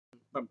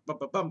Bum, bum,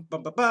 bum, bum,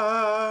 bum, bum,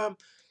 bum.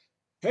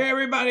 Hey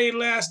everybody,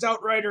 Last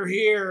Outrider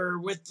here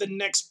with the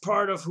next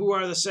part of Who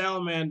Are the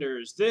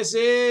Salamanders. This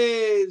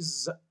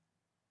is...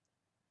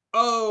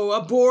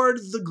 aboard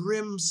the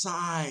Grim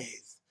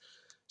Scythe.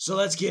 So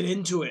let's get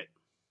into it.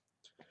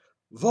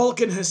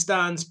 Vulcan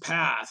Histan's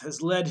path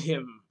has led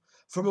him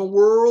from a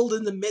world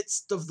in the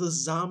midst of the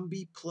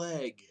zombie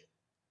plague,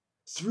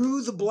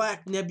 through the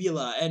Black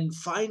Nebula, and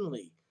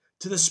finally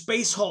to the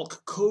Space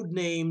Hulk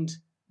codenamed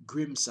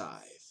Grim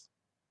Scythe.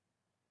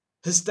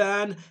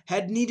 Histan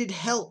had needed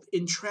help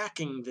in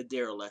tracking the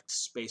derelict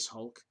Space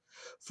Hulk,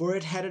 for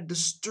it had a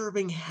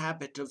disturbing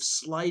habit of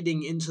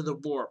sliding into the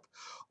warp,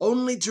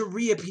 only to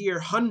reappear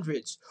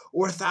hundreds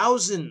or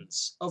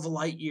thousands of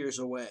light years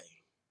away.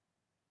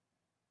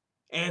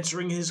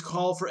 Answering his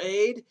call for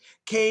aid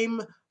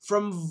came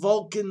from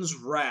Vulcan's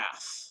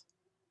Wrath,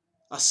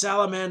 a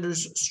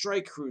Salamander's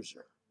strike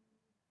cruiser.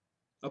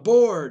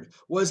 Aboard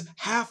was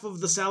half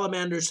of the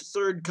Salamander's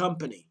third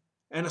company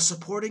and a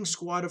supporting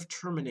squad of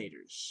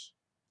Terminators.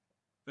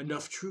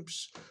 Enough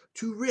troops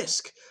to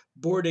risk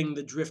boarding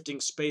the drifting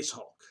Space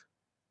Hulk.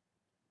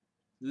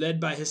 Led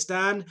by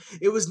Histan,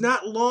 it was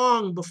not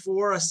long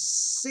before a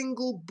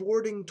single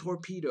boarding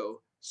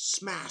torpedo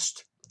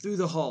smashed through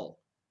the hull.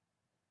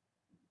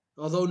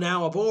 Although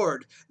now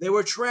aboard, they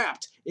were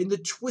trapped in the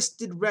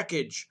twisted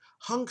wreckage,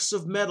 hunks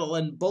of metal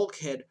and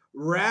bulkhead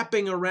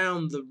wrapping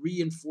around the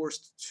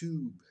reinforced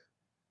tube.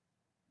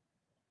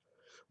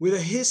 With a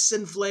hiss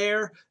and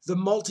flare, the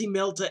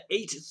multi-melta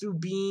ate through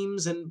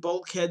beams and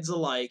bulkheads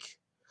alike,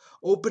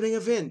 opening a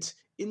vent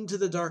into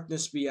the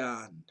darkness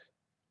beyond.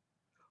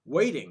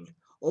 Waiting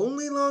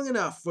only long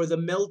enough for the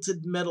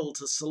melted metal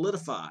to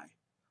solidify,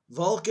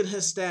 Vulcan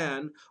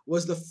Histan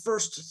was the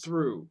first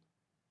through.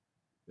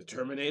 The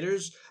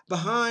Terminators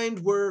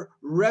behind were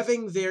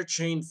revving their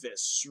chain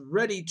fists,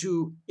 ready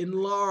to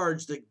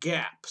enlarge the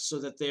gap so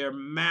that their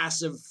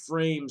massive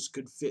frames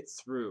could fit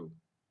through.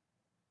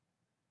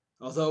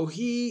 Although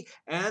he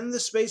and the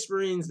Space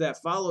Marines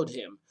that followed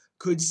him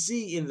could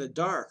see in the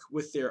dark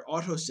with their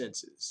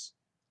autosenses,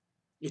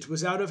 it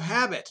was out of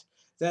habit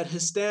that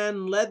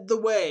Histan led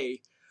the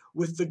way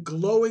with the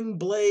glowing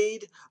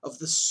blade of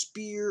the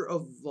Spear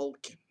of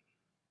Vulcan.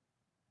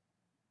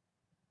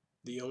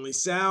 The only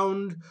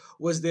sound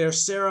was their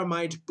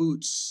ceramite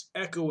boots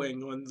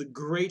echoing on the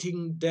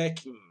grating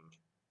decking.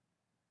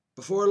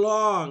 Before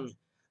long,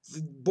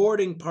 the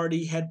boarding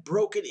party had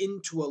broken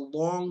into a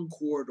long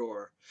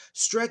corridor,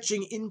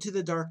 stretching into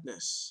the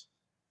darkness.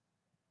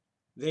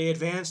 They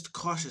advanced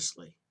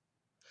cautiously,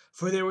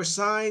 for there were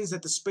signs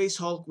that the Space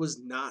Hulk was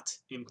not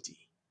empty.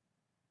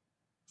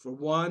 For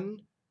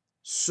one,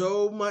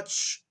 so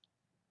much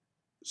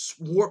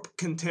warp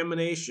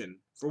contamination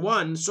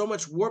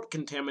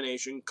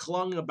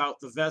clung about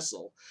the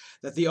vessel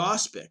that the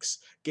auspics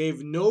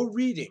gave no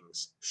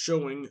readings,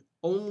 showing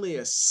only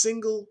a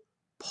single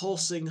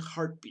pulsing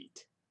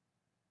heartbeat,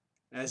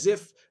 as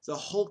if the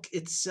Hulk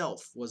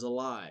itself was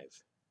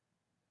alive.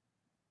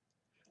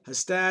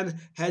 Histan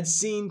had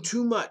seen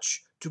too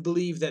much to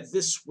believe that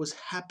this was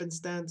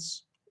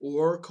happenstance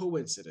or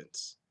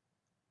coincidence.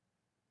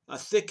 A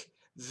thick,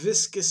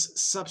 viscous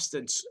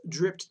substance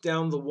dripped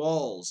down the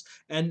walls,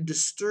 and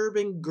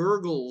disturbing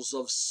gurgles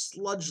of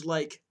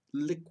sludge-like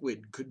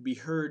liquid could be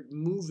heard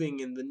moving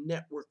in the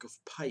network of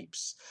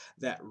pipes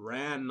that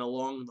ran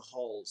along the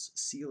hall's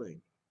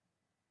ceiling.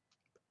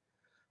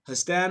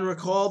 Histan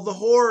recalled the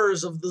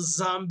horrors of the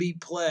zombie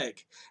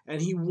plague,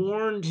 and he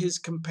warned his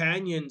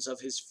companions of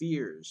his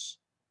fears.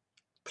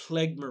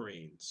 Plague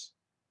Marines,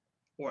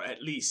 or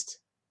at least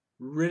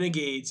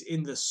renegades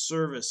in the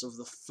service of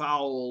the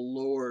foul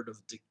Lord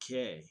of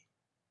Decay.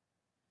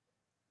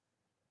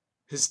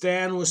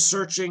 Histan was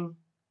searching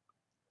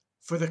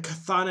for the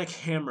Chthonic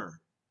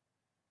Hammer,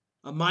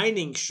 a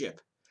mining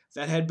ship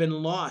that had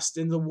been lost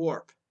in the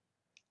warp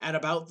at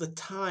about the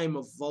time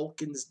of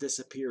Vulcan's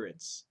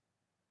disappearance.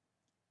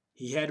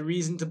 He had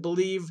reason to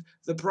believe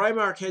the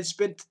Primarch had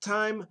spent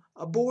time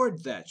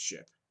aboard that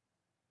ship,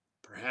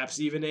 perhaps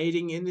even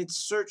aiding in its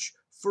search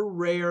for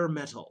rare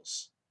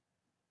metals.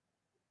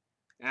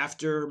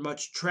 After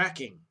much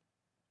tracking,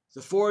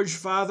 the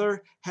Forgefather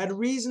had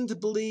reason to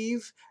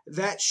believe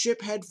that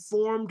ship had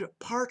formed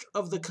part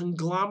of the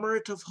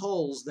conglomerate of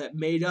hulls that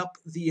made up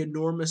the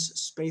enormous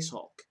Space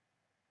Hulk.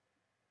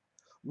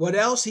 What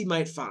else he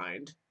might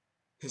find,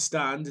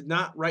 Histan did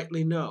not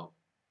rightly know,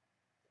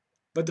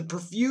 but the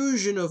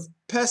profusion of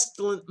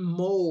pestilent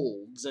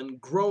molds and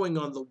growing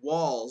on the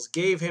walls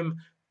gave him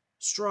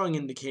strong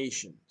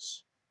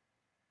indications.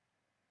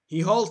 He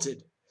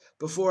halted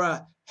before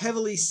a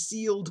heavily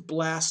sealed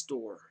blast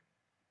door.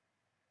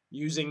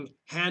 Using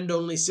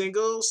hand-only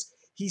signals,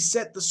 he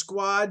set the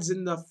squads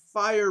in the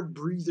fire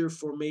breather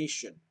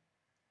formation,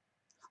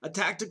 a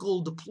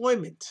tactical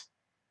deployment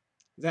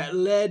that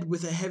led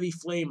with a heavy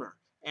flamer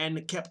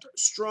and kept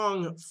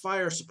strong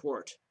fire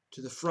support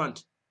to the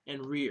front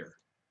and rear.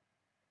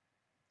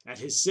 At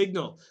his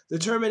signal, the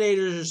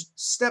Terminators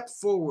stepped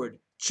forward,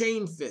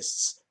 chain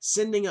fists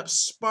sending up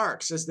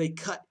sparks as they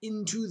cut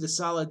into the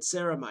solid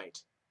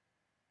ceramite.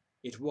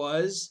 It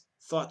was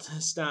thought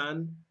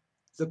Hastan,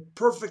 the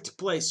perfect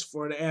place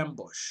for an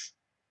ambush.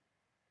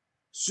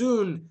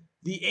 Soon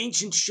the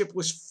ancient ship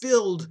was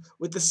filled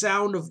with the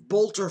sound of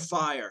bolter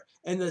fire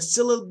and the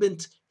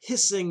sibilant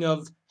hissing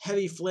of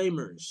heavy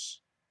flamers.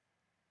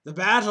 The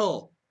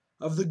battle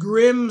of the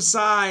Grim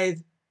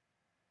Scythe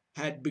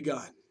had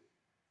begun.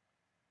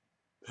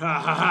 Ha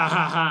ha ha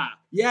ha ha!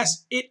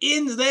 Yes, it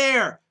ends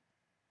there!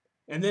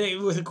 And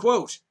then with a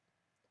quote,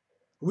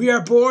 "We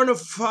are born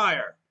of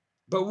fire,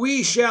 but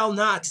we shall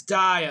not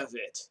die of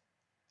it.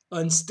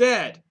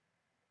 Instead,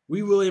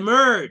 we will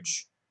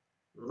emerge,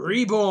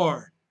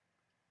 reborn."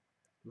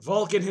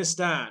 Vulcan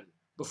Histan,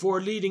 before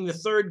leading the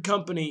Third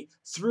Company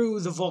through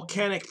the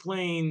volcanic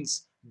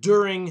plains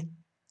during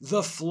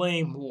the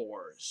Flame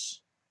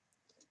Wars.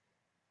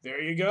 There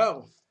you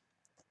go.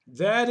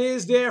 That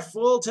is their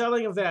full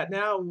telling of that.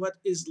 Now, what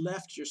is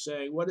left, you're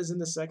saying? What is in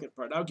the second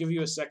part? I'll give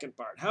you a second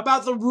part. How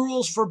about the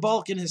rules for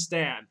Vulcan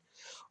Histan?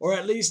 Or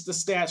at least the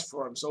stats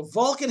for him. So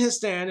Vulcan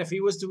Histan, if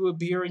he was to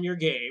appear in your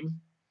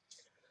game,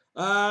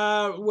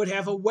 would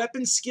have a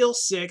weapon skill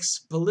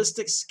 6,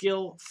 ballistic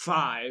skill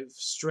 5,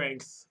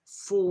 strength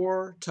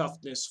 4,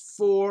 toughness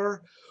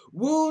 4,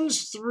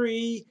 wounds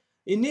 3,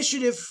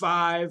 initiative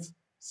 5,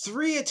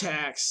 3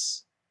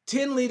 attacks,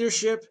 10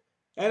 leadership,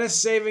 and a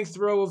saving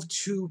throw of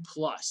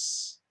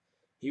 2+.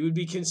 He would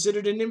be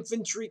considered an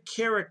infantry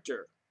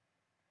character.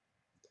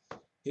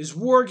 His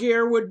war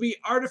gear would be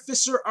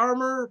artificer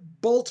armor,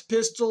 bolt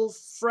pistol,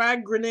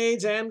 frag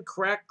grenades, and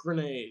crack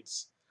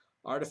grenades.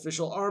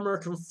 Artificial armor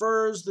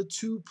confers the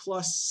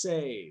 2+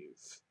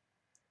 save.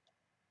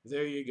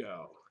 There you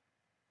go.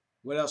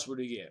 What else would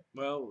he get?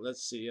 Well,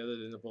 let's see, other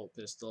than the bolt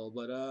pistol,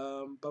 but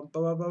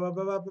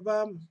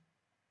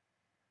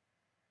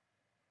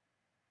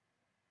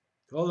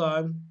hold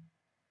on.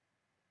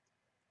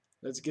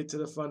 Let's get to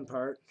the fun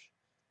part.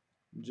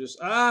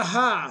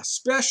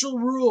 Special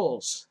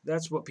rules.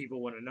 That's what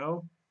people want to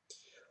know.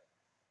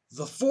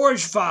 The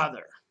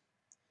Forgefather.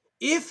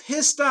 If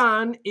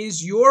Histan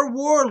is your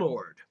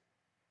warlord,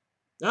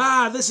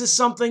 this is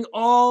something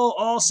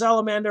all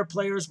Salamander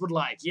players would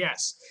like.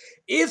 Yes.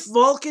 If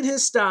Vulcan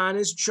Histan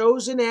is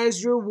chosen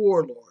as your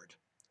warlord,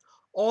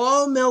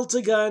 all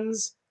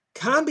meltaguns,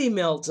 combi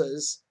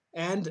meltas,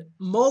 and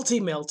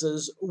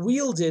multi-meltas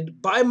wielded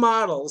by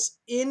models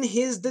in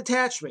his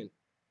detachment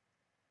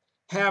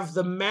have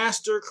the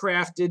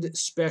master-crafted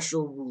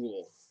special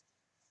rule.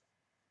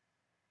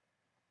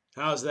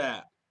 How's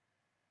that?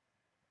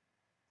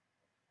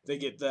 They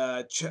get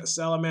the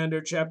Salamander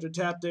chapter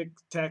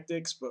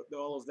tactics, but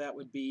all of that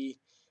would be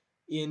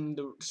in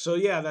the... So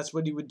yeah, that's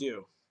what he would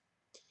do.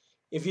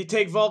 If you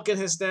take Vulcan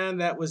Histan,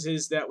 that was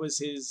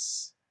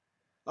his...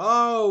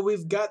 Oh,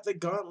 we've got the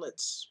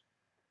gauntlets.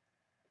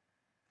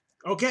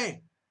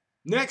 Okay,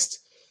 next,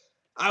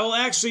 I will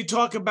actually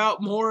talk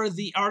about more of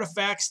the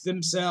artifacts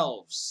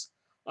themselves.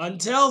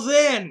 Until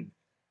then,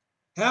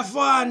 have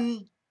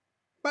fun.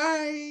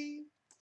 Bye.